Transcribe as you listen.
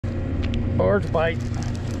barge bite.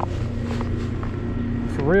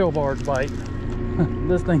 For real barge bite.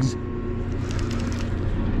 This thing's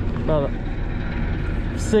about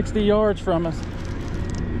 60 yards from us.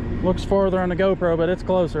 Looks farther on the GoPro, but it's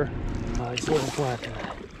closer. Nice little flathead.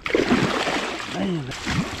 Man,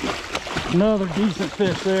 another decent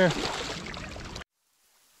fish there.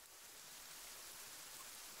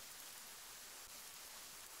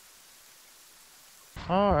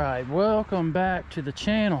 All right, welcome back to the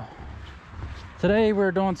channel. Today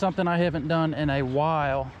we're doing something I haven't done in a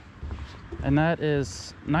while, and that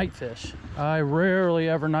is night fish. I rarely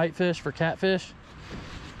ever night fish for catfish,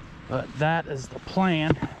 but that is the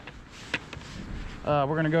plan.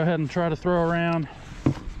 We're gonna go ahead and try to throw around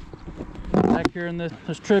back here in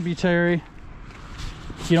this tributary,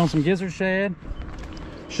 get on some gizzard shad.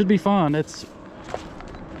 Should be fun. It's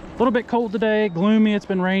a little bit cold today, gloomy. It's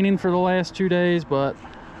been raining for the last 2 days, but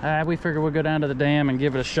we figure we'll go down to the dam and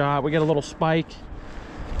give it a shot. We got a little spike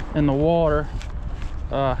in the water.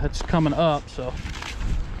 It's coming up, so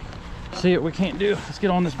see what we can't do. Let's get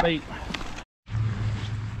on this bait.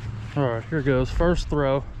 All right, here goes. First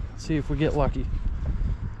throw. Let's see if we get lucky.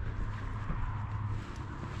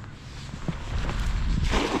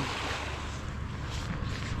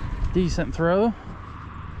 Decent throw.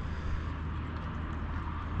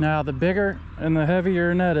 Now the bigger and the heavier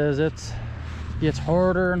your net is, it gets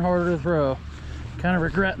harder and harder to throw. Kind of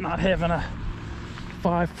regret not having a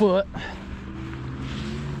 5 foot.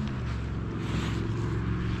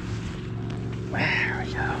 There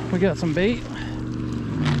we go. We got some bait.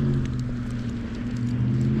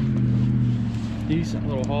 Decent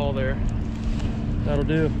little haul there. That'll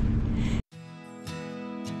do.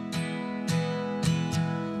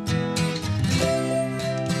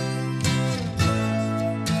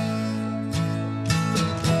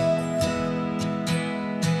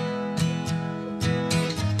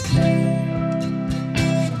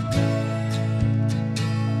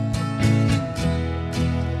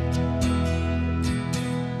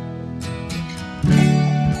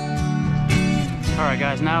 Alright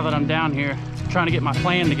guys, now that I'm down here trying to get my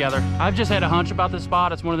plan together, I've just had a hunch about this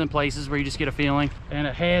spot. It's one of them places where you just get a feeling, and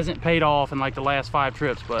it hasn't paid off in like the last 5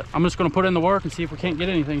 trips, but I'm just going to put in the work and see if we can't get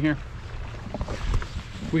anything here.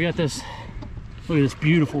 We got this, look at this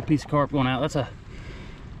beautiful piece of carp going out. That's a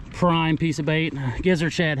prime piece of bait, a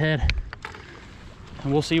gizzard shad head,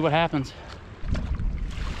 and we'll see what happens.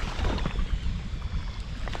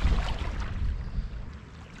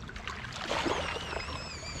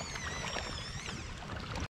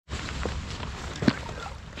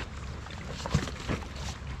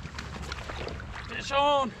 Fish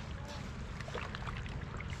on.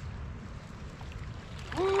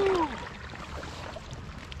 Woo.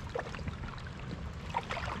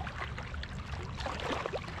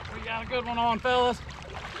 We got a good one on, fellas.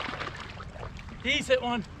 Decent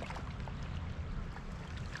one.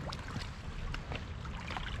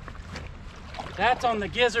 That's on the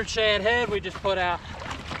gizzard shad head we just put out.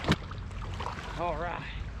 All right.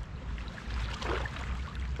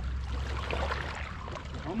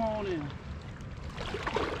 Come on in.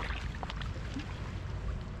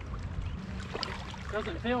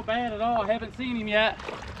 Doesn't feel bad at all. I haven't seen him yet.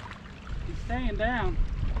 He's staying down.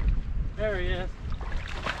 There he is.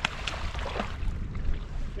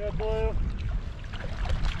 Good blue.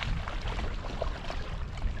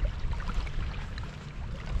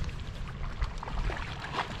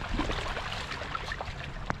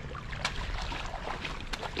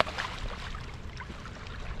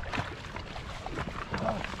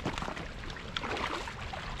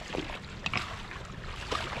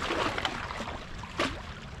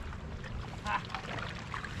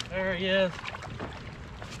 There he is.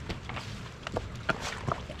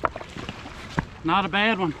 Not a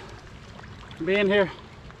bad one. Being here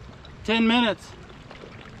 10 minutes.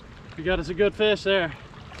 We got us a good fish there.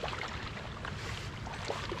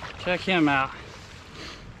 Check him out.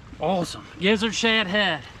 Awesome. Gizzard shad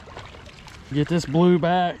head. Get this blue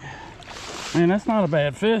back. Man, that's not a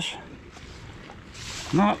bad fish.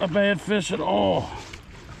 Not a bad fish at all.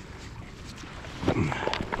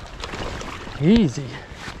 Easy.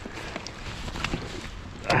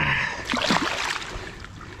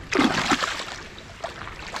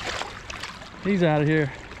 He's out of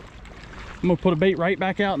here. I'm gonna put a bait right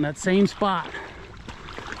back out in that same spot.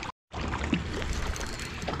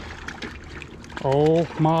 Oh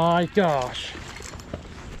my gosh.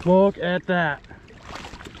 Look at that.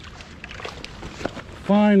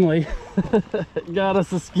 Finally got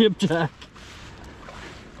us a skipjack.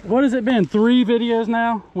 What has it been? 3 videos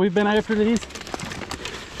now we've been after these?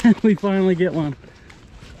 And we finally get one.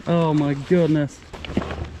 Oh my goodness.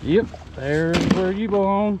 Yep, there's where you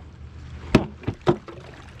belong.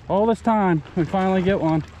 all this time, we finally get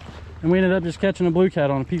one. And we ended up just catching a blue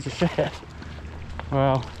cat on a piece of shad.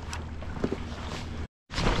 Wow.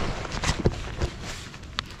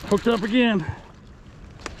 Hooked up again.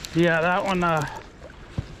 Yeah, that one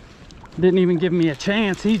didn't even give me a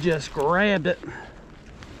chance. He just grabbed it.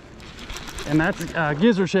 And that's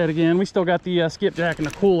gizzard shad again. We still got the skipjack in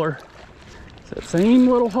the cooler. It's that same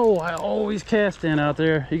little hole I always cast in out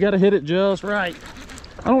there. You got to hit it just right.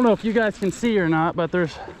 I don't know if you guys can see or not, but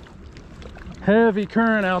there's heavy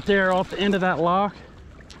current out there off the end of that lock.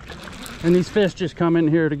 And these fish just come in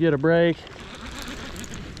here to get a break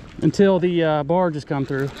until the barges come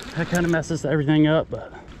through. That kind of messes everything up,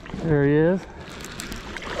 but there he is.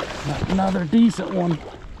 Another decent one.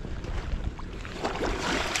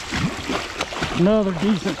 Another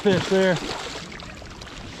decent fish there.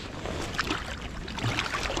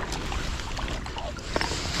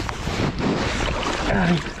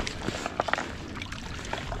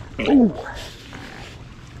 Ooh.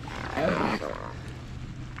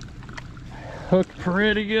 Hooked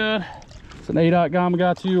pretty good. It's an 8-aught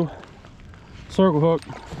Gamakatsu circle hook.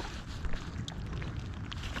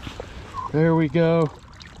 There we go.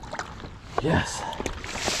 Yes.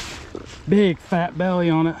 Big fat belly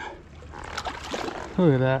on it.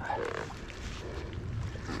 Look at that.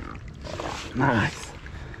 Nice.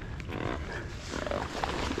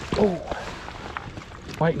 Oh,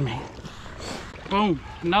 biting me. Boom,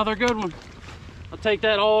 another good one. I'll take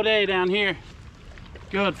that all day down here.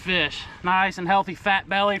 Good fish. Nice and healthy fat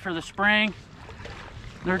belly for the spring.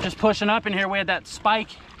 They're just pushing up in here. We had that spike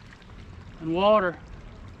in water.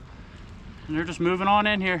 And they're just moving on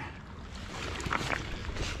in here.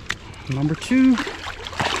 Number 2.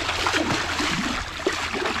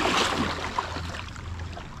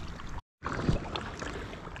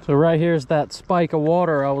 So right here's that spike of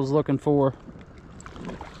water I was looking for.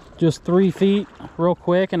 Just 3 feet, real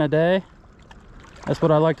quick in a day. That's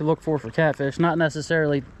what I like to look for catfish. Not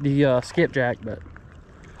necessarily the skipjack, but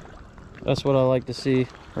that's what I like to see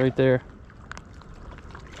right there.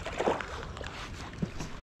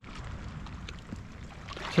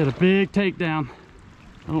 Just had a big takedown.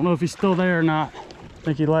 I don't know if he's still there or not.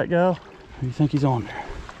 Think he let go? Or do you think he's on there?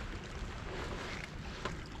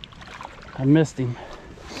 I missed him.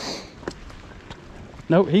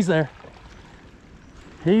 Nope, he's there.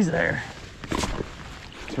 He's there.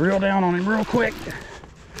 Let's reel down on him real quick.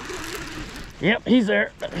 Yep, he's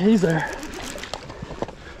there. He's there.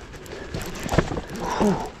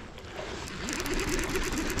 Whew.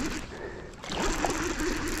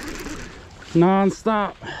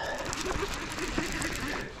 Non-stop.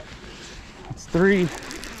 That's 3.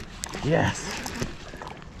 Yes.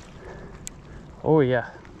 Oh yeah.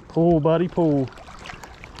 Pull, buddy, pull.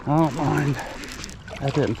 I don't mind.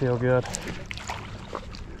 That didn't feel good.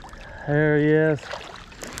 There he is.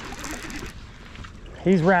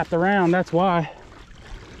 He's wrapped around, that's why.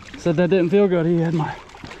 Said that didn't feel good.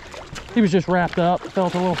 He was just wrapped up.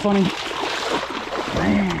 Felt a little funny.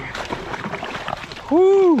 Man.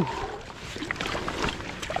 Woo!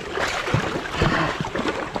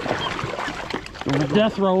 Doing a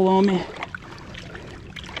death roll on me.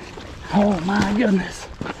 Oh my goodness.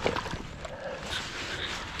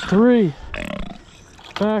 3.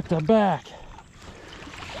 Back to back.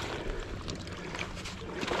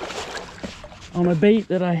 On a bait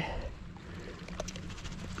that I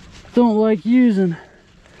don't like using.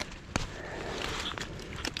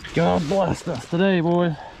 God blessed us today,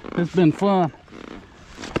 boys. It's been fun.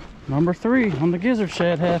 Number 3 on the gizzard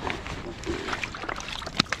shad head.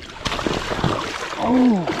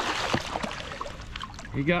 Oh,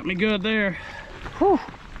 he got me good there. Whew.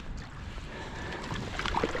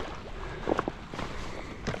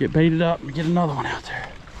 Get baited up and get another one out there.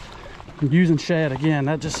 I'm using shad again.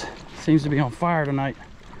 That just seems to be on fire tonight.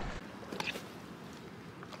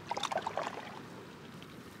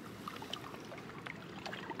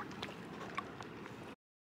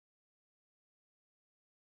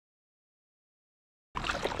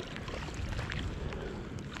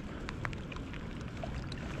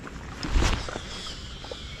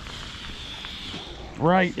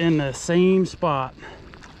 Right in the same spot.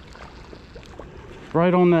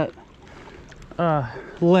 Right on that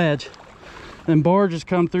ledge. Then barges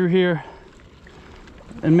come through here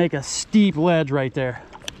and make a steep ledge right there.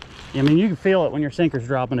 I mean, you can feel it when your sinker's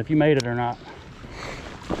dropping if you made it or not.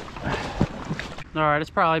 All right,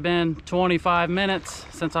 it's probably been 25 minutes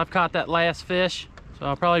since I've caught that last fish. So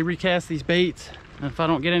I'll probably recast these baits. And if I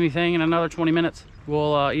don't get anything in another 20 minutes,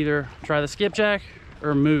 we'll either try the skipjack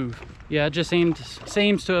or move. Yeah, it just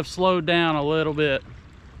seems to have slowed down a little bit.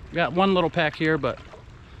 Got one little peck here, but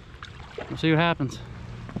we'll see what happens.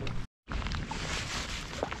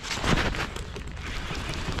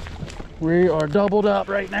 We are doubled up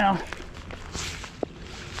right now.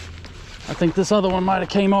 I think this other one might have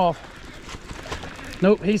came off.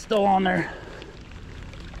 Nope, he's still on there.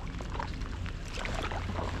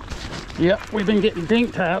 Yep, we've been getting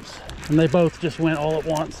dink taps, and they both just went all at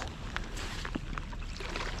once.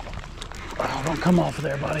 Oh, don't come off of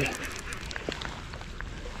there, buddy.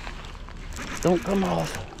 Don't come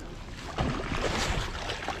off.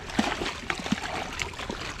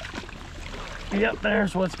 Yep,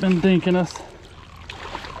 there's what's been dinking us.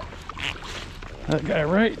 That guy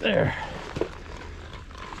right there.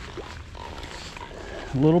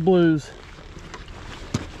 Little blues.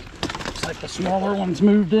 Looks like the smaller ones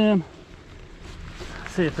moved in.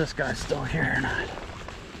 Let's see if this guy's still here or not.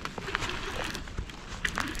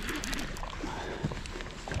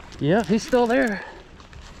 Yep, he's still there.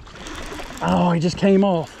 Oh, he just came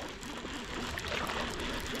off.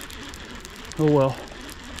 Oh well.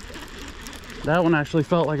 That one actually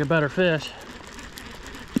felt like a better fish.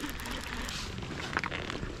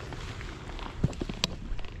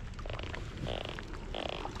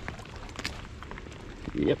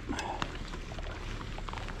 Yep.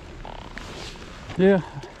 Yeah,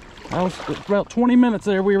 I was about 20 minutes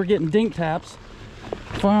there. We were getting dink taps.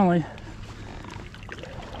 Finally,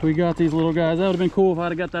 we got these little guys. That would have been cool if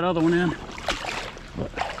I'd have got that other one in.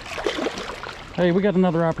 But hey, we got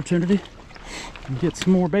another opportunity to get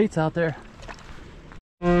some more baits out there.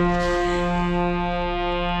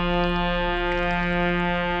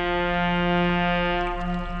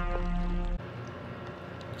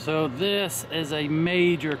 So this is a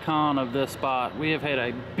major con of this spot. We have had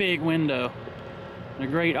a big window and a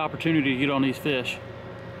great opportunity to get on these fish.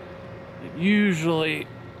 Usually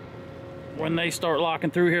when they start locking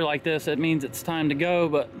through here like this, it means it's time to go,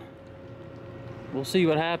 but we'll see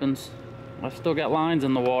what happens. I've still got lines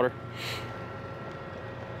in the water.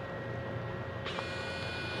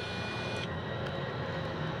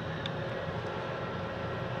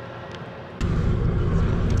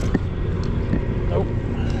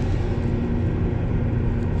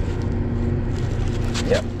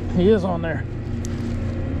 Yep, he is on there.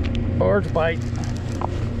 Barge bite.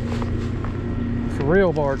 It's a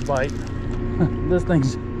real barge bite. This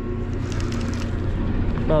thing's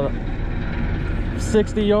about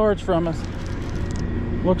 60 yards from us.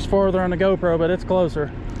 Looks farther on the GoPro, but it's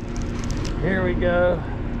closer. Here we go.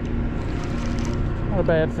 Not a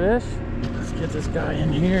bad fish. Let's get this guy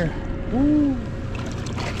in here. Woo.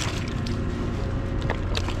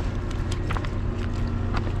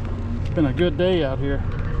 It's been a good day out here.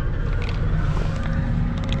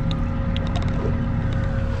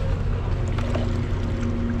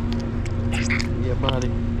 Yeah,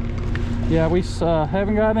 buddy. Yeah, we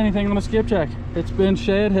haven't got anything on the skip check. It's been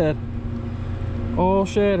shad head. All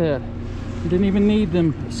shad head. Didn't even need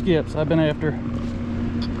them skips I've been after.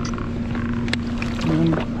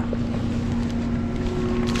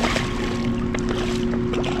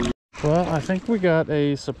 Well, I think we got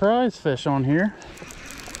a surprise fish on here.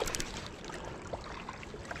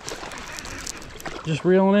 Just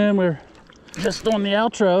reeling in. We're just on the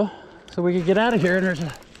outro so we could get out of here, and there's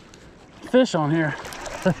a fish on here.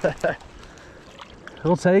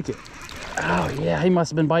 We'll take it. Oh yeah, he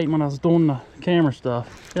must have been biting when I was doing the camera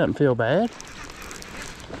stuff. He doesn't feel bad.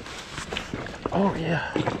 Oh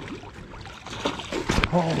yeah.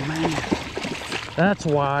 Oh man. That's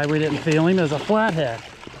why we didn't feel him, as a flathead.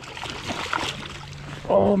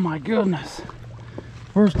 Oh my goodness.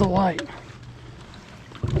 Where's the light?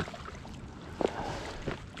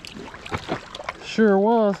 Sure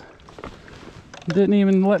was. Didn't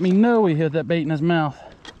even let me know he had that bait in his mouth.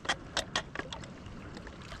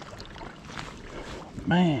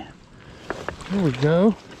 Man, here we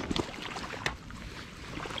go.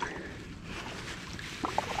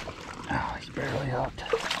 Oh, he's barely hooked.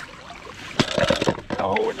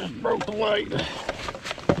 Oh, it just broke the light.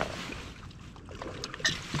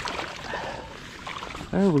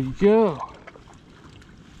 There we go.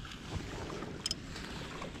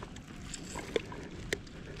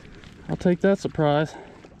 I'll take that surprise.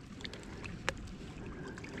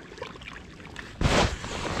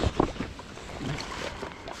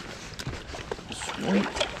 Sweet.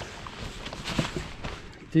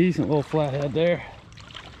 Decent little flathead there.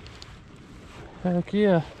 Heck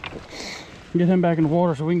yeah. Get him back in the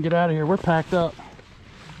water so we can get out of here. We're packed up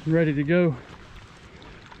and ready to go.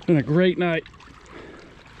 It's been a great night.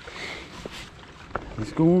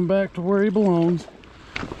 He's going back to where he belongs.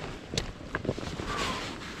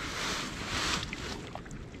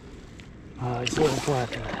 These little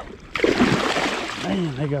flathead.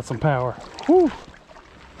 Man, they got some power. Whew.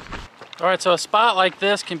 All right, so a spot like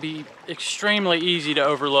this can be extremely easy to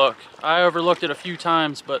overlook. I overlooked it a few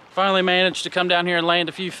times, but finally managed to come down here and land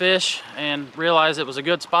a few fish and realize it was a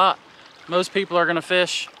good spot. Most people are gonna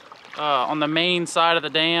fish on the main side of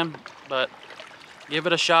the dam, but give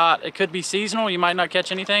it a shot. It could be seasonal, you might not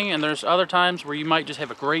catch anything, and there's other times where you might just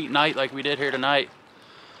have a great night like we did here tonight.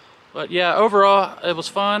 But yeah, overall, it was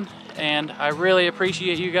fun, and I really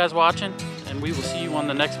appreciate you guys watching, and we will see you on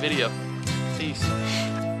the next video. Peace.